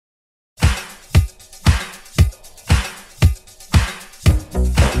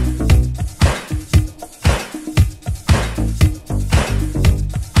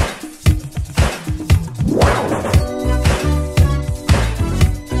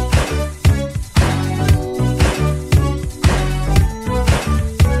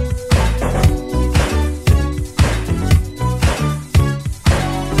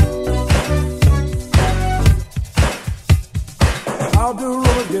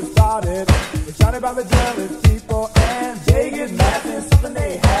get started. It's shouted about the jealous people, and they get mad in something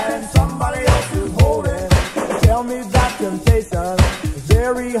they had and somebody else is holding. They tell me that temptation is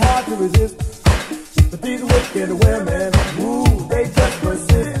very hard to resist, but these wicked women, ooh, they just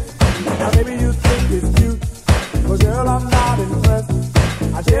persist. Now maybe you think it's cute, but girl, I'm not impressed.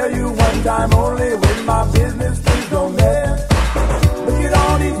 I tell you one time only, with my business, please don't mess. Look at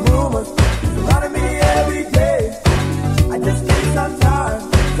all these rumors surrounding me every day. I just need some time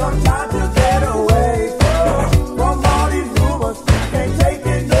to get away from all these rumors. Can't take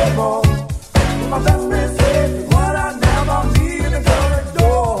it no more. My best friend said what I never need a girl next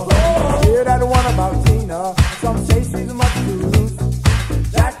door. I hear that one about Tina. Some say she's much too loose.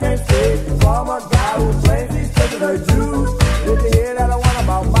 That can't stay from a guy who claims he's taking her juice. Did you hear that one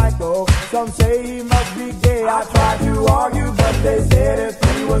about Michael? Some say he must be gay. I tried to argue, but they said if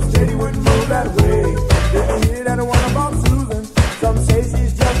he was straight, he wouldn't move that way. Did you hear that one about Susan? Some say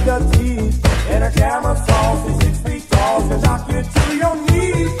she's just a tease, and her camera saw she's 6 feet tall, can knock you to your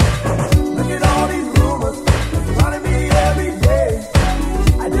knees. Look at all these rumors surrounding me every day.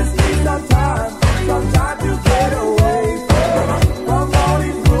 I just need some time to get away from all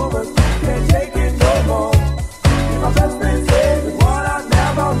these rumors. Can't take it no more. My best friend says what I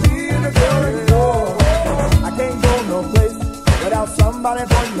never need a girl next door. I can't go no place without somebody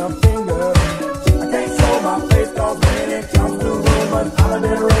pointing a finger. I can't show my face, cause when it comes to rumors, I'm a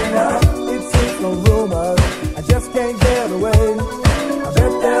generator. It seems no rumors, I just can't get away. I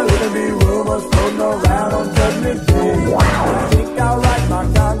bet there'll even be rumors floating around on Judgment Day. I think I'll write my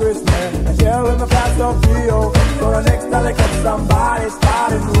congressman and tell him to pass a bill, so the next time they catch somebody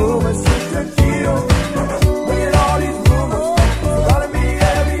starting rumors, shoot to kill. Look at all these rumors surrounding me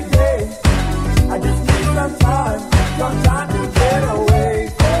every day. I just need some time to get away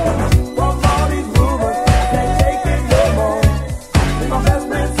from all these rumors. I can't take it no more. My best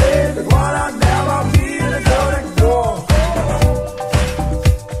friend says it's what I